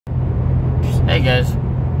Hey guys,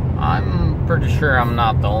 I'm pretty sure I'm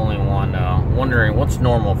not the only one wondering what's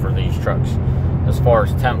normal for these trucks as far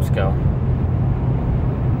as temps go.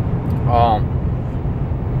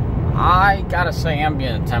 I gotta say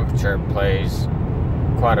ambient temperature plays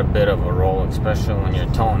quite a bit of a role, especially when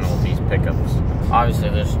you're towing with these pickups. Obviously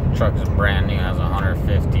this truck is brand new, has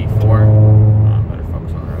 154. Better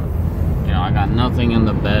focus on the road. You know, I got nothing in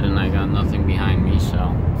the bed and I got nothing behind me, so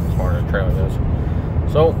as far as the trailer goes.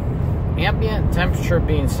 So ambient temperature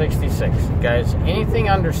being 66, guys, anything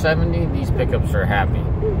under 70, these pickups are happy.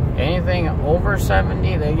 Anything over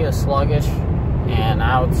 70, they get sluggish. And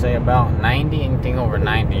I would say about 90, anything over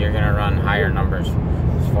 90, you're going to run higher numbers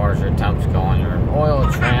as far as your temps go on your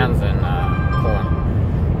oil, trans, and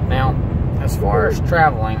coolant. Now, as far as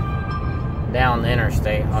traveling down the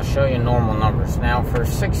interstate, I'll show you normal numbers. Now, for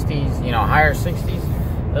 60s, you know, higher 60s,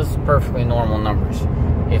 this is perfectly normal numbers.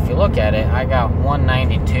 If you look at it, I got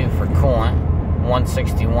 192 for coolant,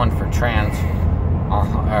 161 for trans,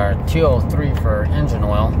 or 203 for engine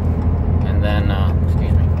oil, and then,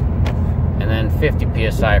 and then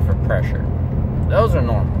 50 psi for pressure. Those are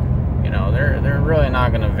normal. You know, they're really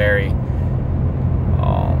not going to vary.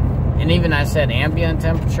 And even I said ambient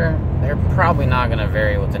temperature, they're probably not going to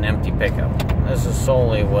vary with an empty pickup. This is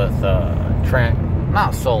solely with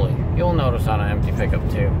not solely. You'll notice on an empty pickup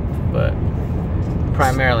too, but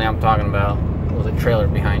primarily I'm talking about with a trailer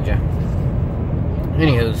behind you.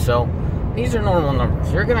 Anywho, so these are normal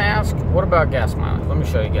numbers. You're going to ask, what about gas mileage? Let me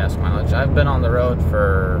show you gas mileage. I've been on the road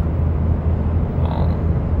for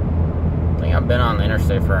I think I've been on the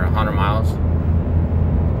interstate for 100 miles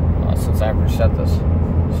since I've reset this.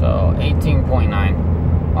 So 18.9.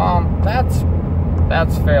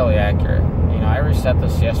 That's fairly accurate. You know, I reset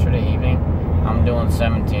this yesterday evening. I'm doing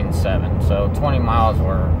 17.7. So 20 miles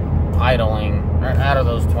were idling. Out of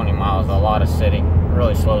those 20 miles, a lot of city,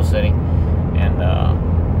 really slow city, and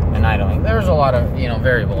idling. There's a lot of, you know,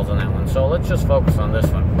 variables in that one. So let's just focus on this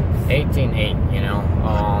one. 18.8. You know,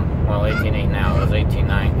 well, 18.8 now. It was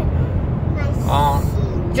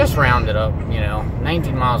 18.9. Just round it up, you know,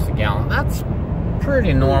 19 miles a gallon. That's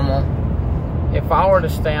pretty normal. If I were to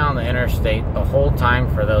stay on the interstate the whole time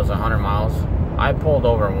for those 100 miles, I pulled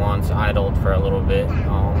over once, idled for a little bit.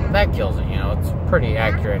 That kills it, you know. It's a pretty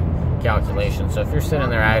accurate calculation. So if you're sitting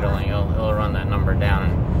there idling, it'll run that number down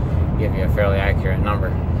and give you a fairly accurate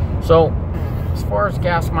number. So as far as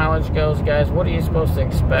gas mileage goes, guys, what are you supposed to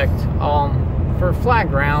expect? For flat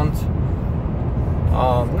grounds,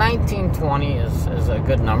 1920 is a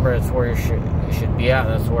good number. It's where you should be at.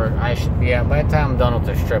 That's where I should be at. By the time I'm done with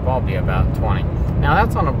this trip, I'll be about 20. Now,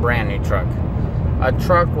 that's on a brand new truck. A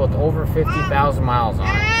truck with over 50,000 miles on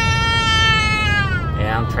it.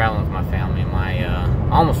 Yeah, I'm traveling with my family. My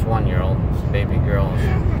almost 1-year-old baby girl is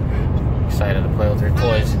excited to play with her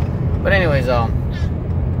toys. But anyways,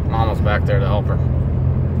 Mama's back there to help her.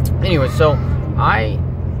 Anyway, so I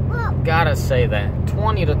gotta say that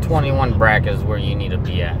 20 to 21 bracket is where you need to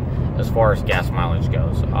be at as far as gas mileage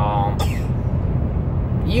goes.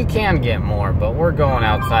 You can get more, but we're going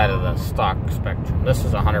outside of the stock spectrum. This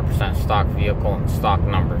is 100% stock vehicle and stock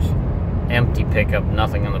numbers. Empty pickup,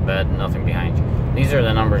 nothing in the bed, nothing behind you. These are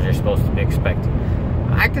the numbers you're supposed to be expecting.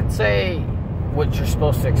 I could say what you're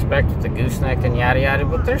supposed to expect with the gooseneck and yada yada,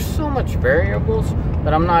 but there's so much variables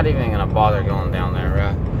that I'm not even gonna bother going down there,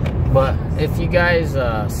 right? But if you guys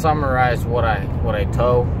summarize what I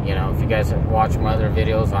tow, you know, if you guys have watched my other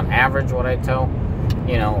videos on average what I tow,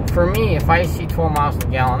 you know, for me, if I see 12 miles a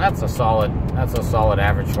gallon, that's a solid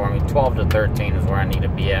average for me. 12 to 13 is where I need to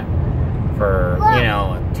be at for, you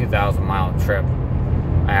know, a 2,000 mile trip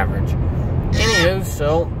average. Anywho,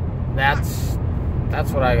 so that's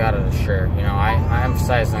what I got to share. You know, I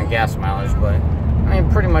emphasize on gas mileage, but I mean,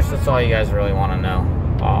 pretty much that's all you guys really want to know.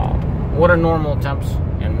 What are normal temps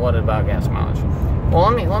and what about gas mileage?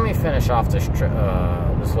 Well, let me finish off this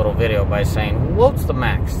little video by saying, what's the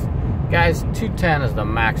max? Guys, 210 is the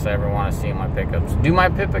max I ever want to see in my pickups. Do my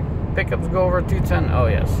pickups go over 210? Oh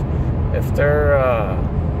yes. If they're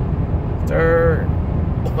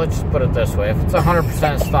let's just put it this way, if it's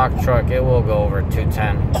 100% stock truck, it will go over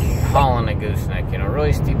 210, hauling a gooseneck. You know,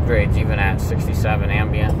 really steep grades, even at 67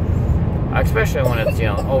 ambient, especially when it's, you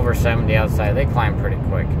know, over 70 outside, they climb pretty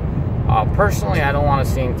quick. Personally, I don't want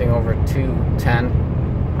to see anything over 210.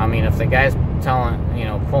 I mean, if the guy's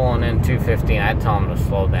pulling in 215, I'd tell him to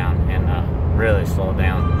slow down and really slow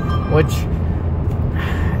down, which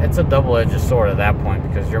it's a double-edged sword at that point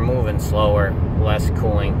because you're moving slower, less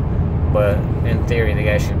cooling, but in theory, the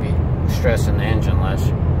guy should be stressing the engine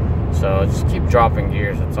less. So just keep dropping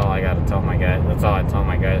gears. That's all I got to tell my guys. That's all I tell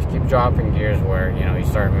my guys. Keep dropping gears where, you know, you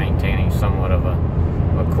start maintaining somewhat of a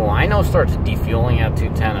coolant. I know it starts defueling at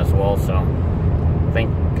 210 as well, so I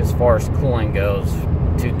think as far as cooling goes,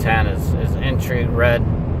 210 is entry red,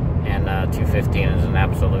 and 215 is an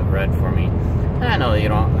absolute red for me. And I know that you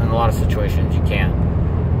don't, in a lot of situations, you can't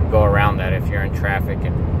go around that. If you're in traffic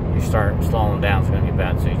and you start slowing down, it's going to be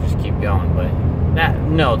bad, so you just keep going. But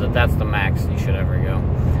know that that's the max you should ever go.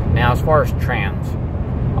 Now, as far as trans,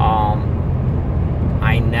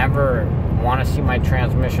 I never want to see my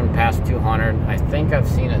transmission past 200. I think I've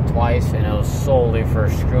seen it twice, and it was solely for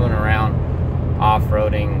screwing around,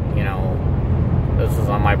 off-roading. You know, this is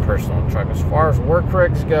on my personal truck. As far as work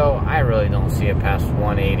rigs go, I really don't see it past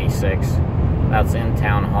 186. That's in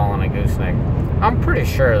town hauling a gooseneck. I'm pretty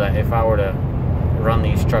sure that if I were to run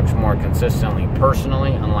these trucks more consistently,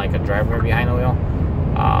 personally, unlike a driver behind the wheel,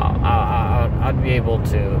 I'd be able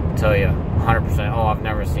to tell you 100%, oh, I've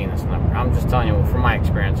never seen this number. I'm just telling you from my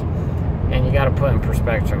experience. And you got to put in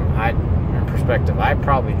perspective, I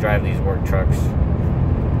probably drive these work trucks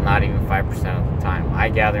not even 5% of the time. I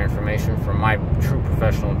gather information from my true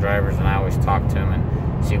professional drivers, and I always talk to them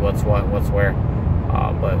and see what's what, what's where.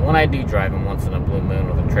 But when I do drive them once in a blue moon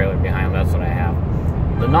with a trailer behind them, that's what I have.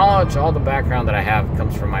 The knowledge, all the background that I have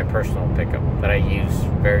comes from my personal pickup that I use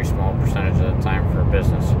very small percentage of the time for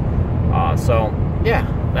business. So yeah,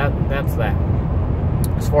 that's that.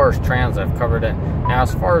 As far as trans, I've covered it. Now,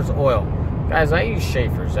 as far as oil, guys, I use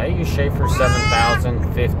Schaefer's. I use Schaefer's 7000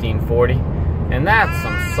 1540, and that's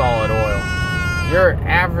some solid oil. Your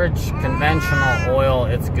average conventional oil,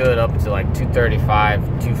 it's good up to like 235,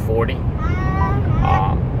 240.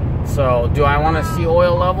 So do I want to see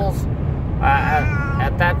oil levels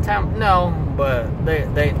at that temp? No, but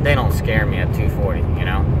they don't scare me at 240, you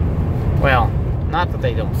know. Well, not that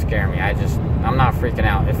they don't scare me, I'm not freaking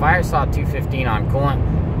out. If I saw 215 on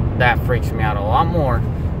coolant, that freaks me out a lot more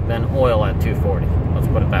than oil at 240. Let's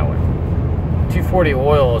put it that way. 240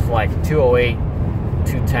 oil is like 208,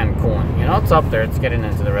 210 coolant. You know, it's up there, it's getting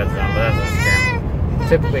into the red zone, but that doesn't scare me.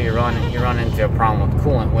 Typically you run into a problem with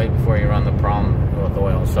coolant way before you run the problem with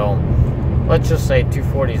oil. So let's just say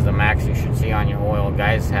 240 is the max you should see on your oil.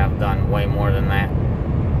 Guys have done way more than that.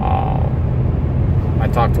 I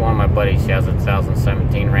talked to one of my buddies, he has a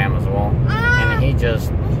 2017 Ram as well, and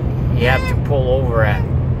he had to pull over at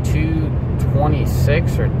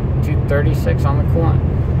 226 or 236 on the coolant.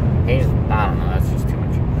 I don't know, that's just too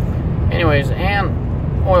much. Anyways, and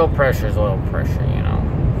oil pressure is oil pressure, you know.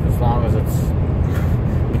 As long as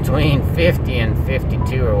it's between 50 and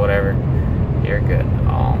 52 or whatever, you're good.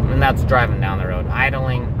 And that's driving down the road.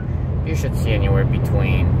 Idling, you should see anywhere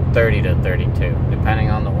between 30 to 32, depending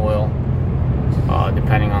on the oil,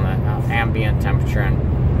 depending on the ambient temperature, and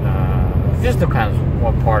it just depends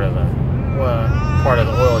what part of the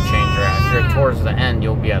oil change you're at. If you're towards the end,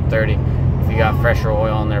 you'll be at 30. If you got fresher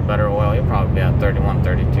oil in there, better oil, you'll probably be at 31,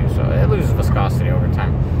 32. So it loses viscosity over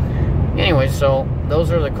time. Anyway, so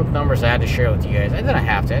those are the quick numbers I had to share with you guys. I didn't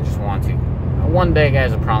have to, I just want to. One day,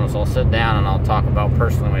 guys, I promise, I'll sit down and I'll talk about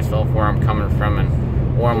personally myself, where I'm coming from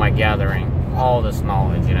and where am I gathering all this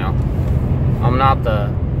knowledge, you know. I'm not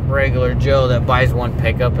the regular Joe that buys one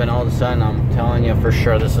pickup and all of a sudden I'm telling you for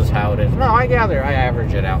sure this is how it is. No, I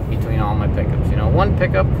average it out between all my pickups. You know, one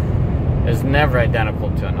pickup is never identical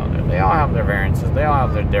to another. They all have their variances. They all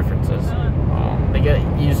have their differences. They get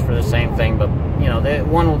used for the same thing, but you know,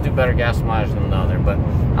 one will do better gas mileage than the other. But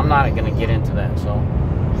I'm not going to get into that. So,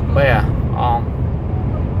 but yeah,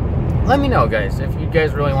 let me know, guys, if you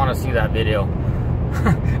guys really want to see that video.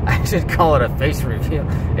 I should call it a face reveal.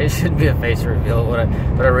 It should be a face reveal, but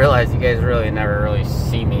I realize you guys really never really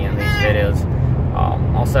see me in these videos.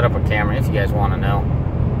 I'll set up a camera if you guys want to know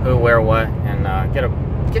who, where, what, and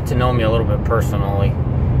get to know me a little bit personally.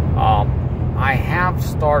 I have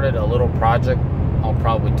started a little project. I'll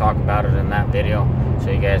probably talk about it in that video,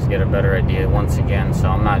 so you guys get a better idea once again. So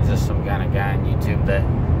I'm not just some kind of guy on YouTube that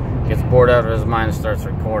gets bored out of his mind and starts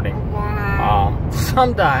recording.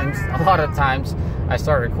 Sometimes, a lot of times, I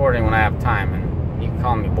start recording when I have time, and you can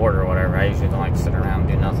call me bored or whatever. I usually don't like to sit around and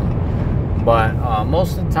do nothing. But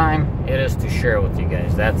most of the time, it is to share with you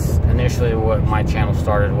guys. That's initially what my channel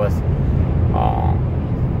started with.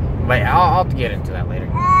 But I'll have to get into that later.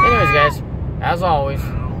 Anyways, guys, as always,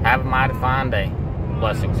 have a mighty fine day.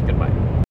 Blessings. Goodbye.